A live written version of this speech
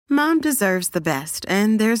Mom deserves the best,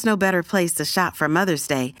 and there's no better place to shop for Mother's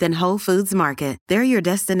Day than Whole Foods Market. They're your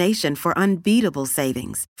destination for unbeatable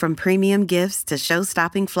savings, from premium gifts to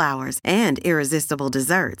show-stopping flowers and irresistible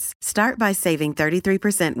desserts. Start by saving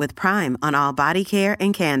 33% with Prime on all body care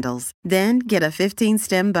and candles. Then get a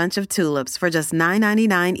 15-stem bunch of tulips for just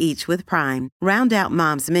 $9.99 each with Prime. Round out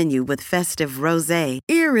Mom's menu with festive rosé,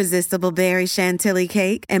 irresistible berry chantilly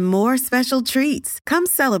cake, and more special treats. Come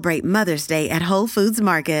celebrate Mother's Day at Whole Foods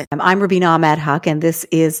Market. I'm Rubina Ahmed Haq, and this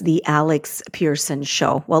is the Alex Pearson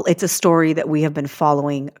Show. Well, it's a story that we have been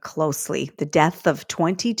following closely. The death of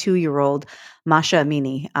 22-year-old Mahsa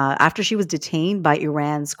Amini after she was detained by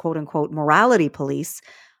Iran's quote-unquote morality police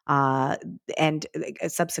and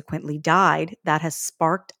subsequently died. That has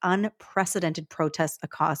sparked unprecedented protests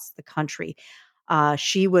across the country.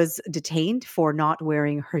 She was detained for not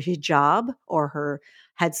wearing her hijab or her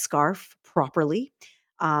headscarf properly.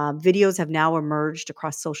 Videos have now emerged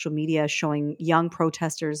across social media showing young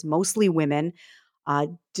protesters, mostly women,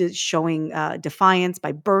 showing defiance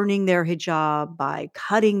by burning their hijab, by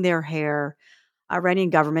cutting their hair.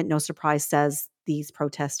 Iranian government, no surprise, says these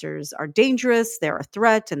protesters are dangerous, they're a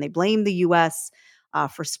threat, and they blame the U.S.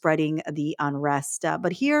 For spreading the unrest.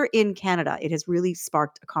 But here in Canada, it has really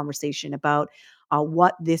sparked a conversation about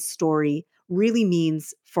what this story really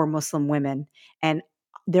means for Muslim women. And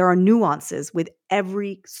there are nuances with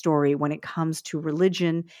every story when it comes to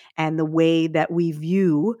religion and the way that we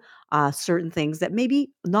view certain things that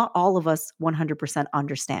maybe not all of us 100%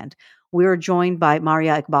 understand. We're joined by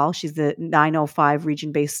Maria Iqbal. She's the 905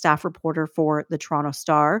 region-based staff reporter for the Toronto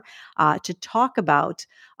Star to talk about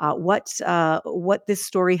what this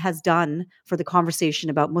story has done for the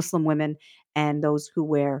conversation about Muslim women and those who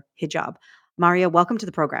wear hijab. Maria, welcome to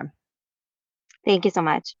the program. Thank you so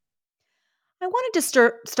much. I wanted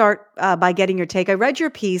to start by getting your take. I read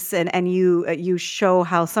your piece, and you show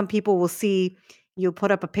how some people will see, you'll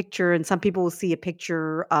put up a picture, and some people will see a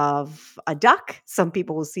picture of a duck. Some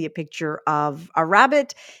people will see a picture of a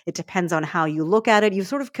rabbit. It depends on how you look at it. You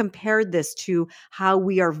sort of compared this to how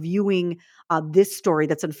we are viewing this story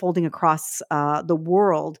that's unfolding across the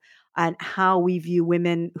world, and how we view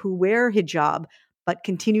women who wear hijab but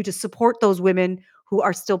continue to support those women who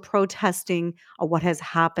are still protesting what has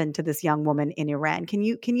happened to this young woman in Iran. Can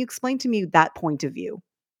you explain to me that point of view?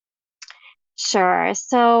 Sure.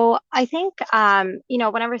 So I think,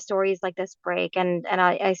 whenever stories like this break, and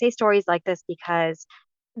I say stories like this because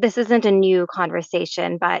this isn't a new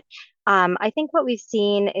conversation, but I think what we've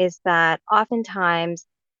seen is that oftentimes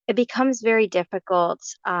it becomes very difficult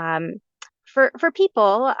for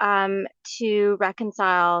people to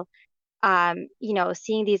reconcile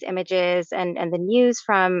seeing these images and the news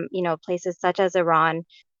from, places such as Iran,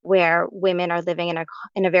 where women are living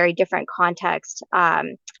in a very different context,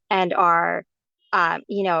 and are,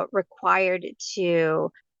 required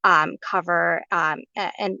to cover,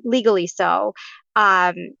 and legally so,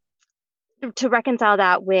 to reconcile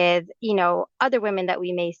that with, other women that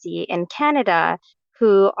we may see in Canada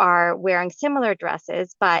who are wearing similar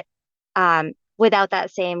dresses, but without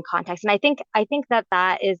that same context. And I think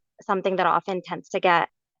that is something that often tends to get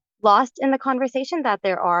lost in the conversation, that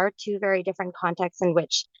there are two very different contexts in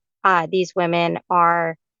which these women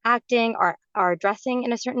are acting, are dressing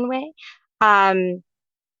in a certain way. And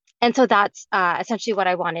so that's essentially what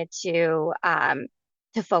I wanted to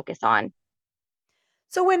focus on.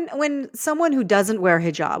 So when someone who doesn't wear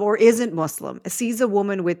hijab or isn't Muslim sees a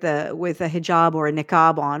woman with a hijab or a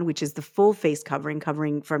niqab on, which is the full face covering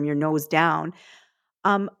from your nose down,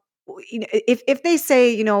 if they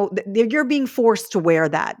say, you're being forced to wear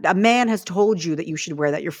that, a man has told you that you should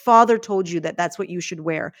wear that, your father told you that that's what you should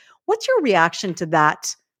wear, what's your reaction to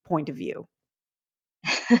that point of view?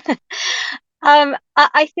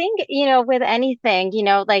 I think, with anything,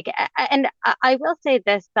 and I will say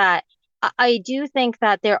this, that I do think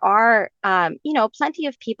that there are, plenty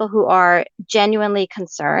of people who are genuinely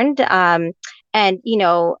concerned, and,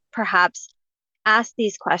 perhaps ask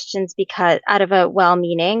these questions because out of a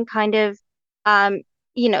well-meaning kind of,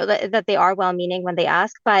 that they are well-meaning when they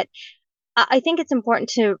ask. But I think it's important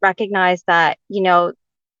to recognize that,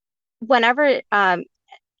 whenever,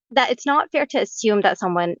 that it's not fair to assume that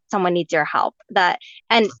someone needs your help.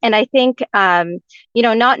 And I think,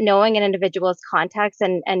 not knowing an individual's context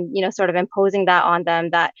and sort of imposing that on them,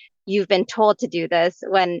 that you've been told to do this,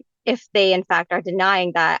 when if they in fact are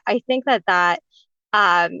denying that, I think that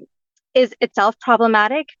is itself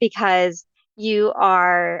problematic, because you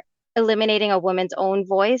are eliminating a woman's own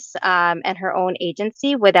voice and her own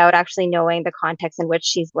agency without actually knowing the context in which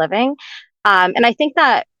she's living. And I think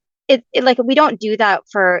that it like we don't do that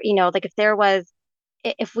for, if there was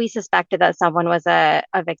if we suspected that someone was a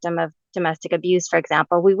victim of domestic abuse, for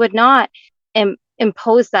example, we would not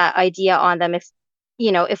impose that idea on them. If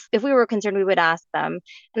if we were concerned, we would ask them.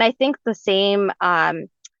 And I think the same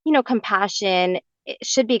compassion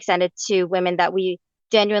should be extended to women that we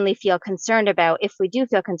genuinely feel concerned about. If we do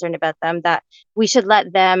feel concerned about them, that we should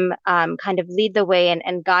let them kind of lead the way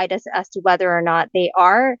and guide us as to whether or not they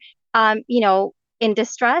are in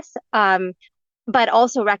distress, but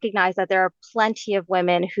also recognize that there are plenty of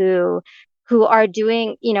women who are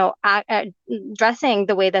doing, dressing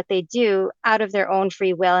the way that they do out of their own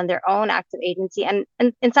free will and their own acts of agency, and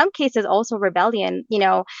in some cases also rebellion.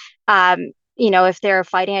 If they're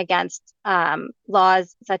fighting against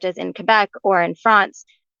laws such as in Quebec or in France,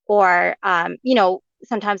 or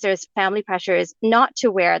sometimes there's family pressures not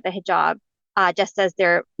to wear the hijab, just as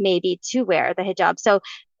there may be to wear the hijab. So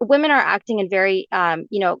women are acting in very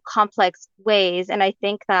complex ways, and I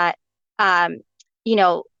think that you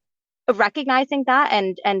know recognizing that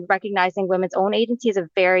and recognizing women's own agency is a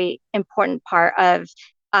very important part of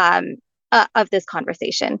this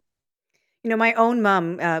conversation. My own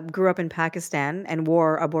mom grew up in Pakistan and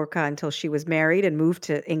wore a burqa until she was married and moved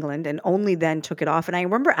to England, and only then took it off. And I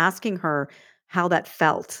remember asking her how that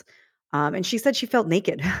felt. And she said she felt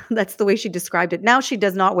naked. That's the way she described it. Now she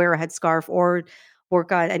does not wear a headscarf or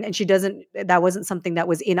burqa, and she doesn't, that wasn't something that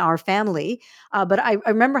was in our family. But I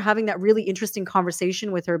remember having that really interesting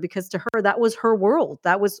conversation with her, because to her, that was her world.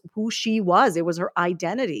 That was who she was. It was her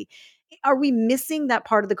identity. Are we missing that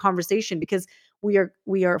part of the conversation? Because we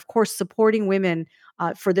are of course supporting women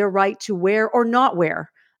for their right to wear or not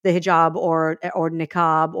wear the hijab or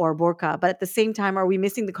niqab or burqa, but at the same time, are we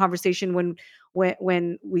missing the conversation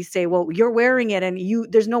when we say, well, you're wearing it and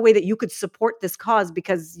there's no way that you could support this cause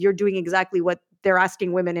because you're doing exactly what they're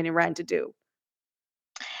asking women in Iran to do?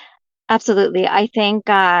 Absolutely. I think,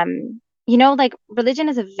 like religion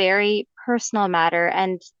is a very personal matter,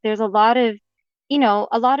 and there's a lot of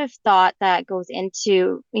thought that goes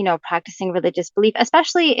into, practicing religious belief,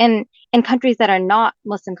 especially in countries that are not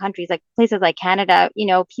Muslim countries, like places like Canada.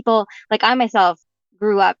 People like I myself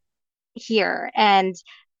grew up here, and,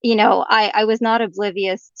 I was not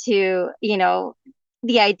oblivious to,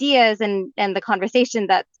 the ideas and the conversation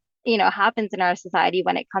that happens in our society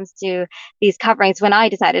when it comes to these coverings, when I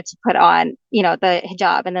decided to put on the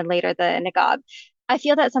hijab and then later the niqab. I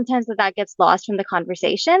feel that sometimes that gets lost from the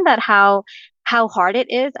conversation, that how hard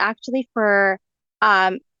it is actually for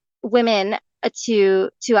um, women to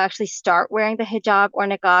actually start wearing the hijab or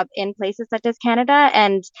niqab in places such as Canada.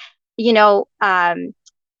 And you know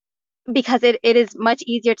because it is much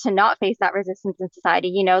easier to not face that resistance in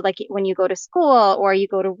society. Like when you go to school or you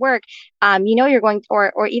go to work, you're going,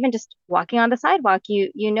 or even just walking on the sidewalk,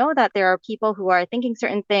 you know that there are people who are thinking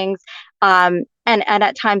certain things, and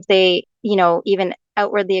at times they even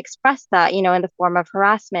outwardly express that in the form of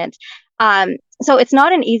harassment. So it's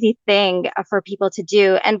not an easy thing for people to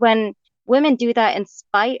do, and when women do that in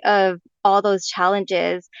spite of all those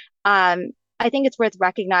challenges, um, I think it's worth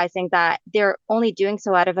recognizing that they're only doing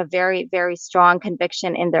so out of a very, very strong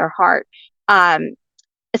conviction in their heart. Um,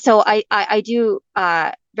 so I do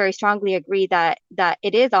very strongly agree that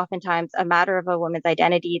it is oftentimes a matter of a woman's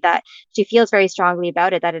identity, that she feels very strongly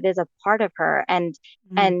about it, that it is a part of her, and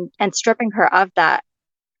Mm. stripping her of that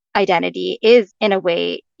identity is in a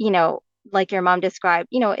way, like your mom described,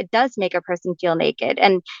 it does make a person feel naked.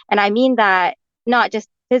 And I mean that not just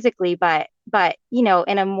physically, but in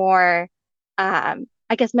a more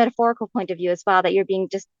I guess metaphorical point of view as well, that you're being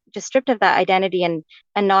just stripped of that identity and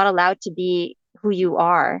not allowed to be who you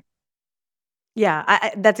are.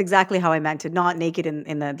 Yeah, that's exactly how I meant it. Not naked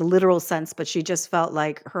in the literal sense, but she just felt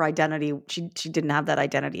like her identity, she didn't have that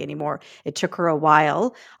identity anymore. It took her a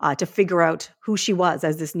while to figure out who she was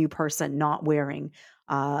as this new person, not wearing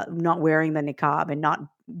the niqab and not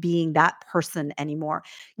being that person anymore.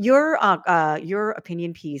 Your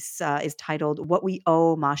opinion piece is titled "What We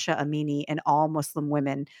Owe Masha Amini and All Muslim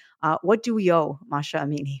Women." What do we owe Masha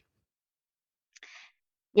Amini?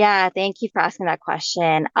 Yeah, thank you for asking that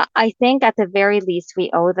question. I think at the very least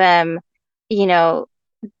we owe them, you know,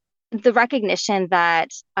 the recognition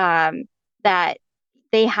that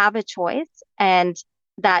they have a choice, and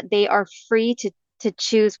that they are free to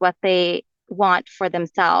choose what they want for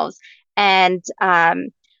themselves, and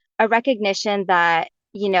a recognition that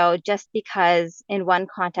just because in one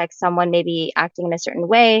context someone may be acting in a certain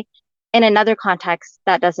way, in another context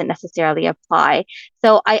that doesn't necessarily apply.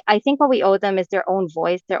 So I think what we owe them is their own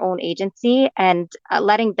voice, their own agency, and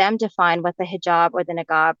letting them define what the hijab or the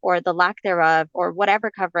niqab or the lack thereof or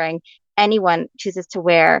whatever covering anyone chooses to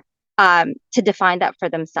wear, to define that for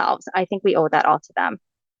themselves. I think we owe that all to them.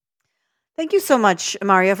 Thank you so much,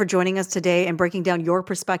 Maria, for joining us today and breaking down your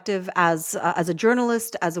perspective as a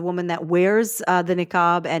journalist, as a woman that wears the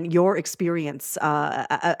niqab, and your experience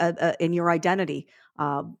in your identity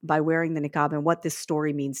by wearing the niqab and what this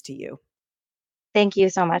story means to you. Thank you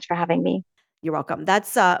so much for having me. You're welcome.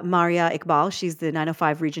 That's Maria Iqbal. She's the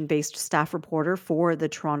 905 region-based staff reporter for the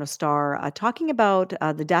Toronto Star, talking about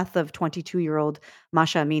the death of 22-year-old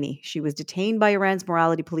Masha Amini. She was detained by Iran's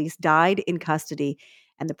morality police, died in custody,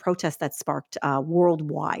 and the protest that sparked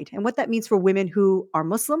worldwide, and what that means for women who are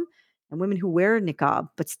Muslim and women who wear niqab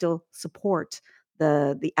but still support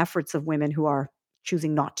the efforts of women who are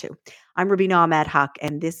choosing not to. I'm Rubina Ahmed Haq,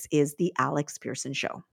 and this is the Alex Pearson Show.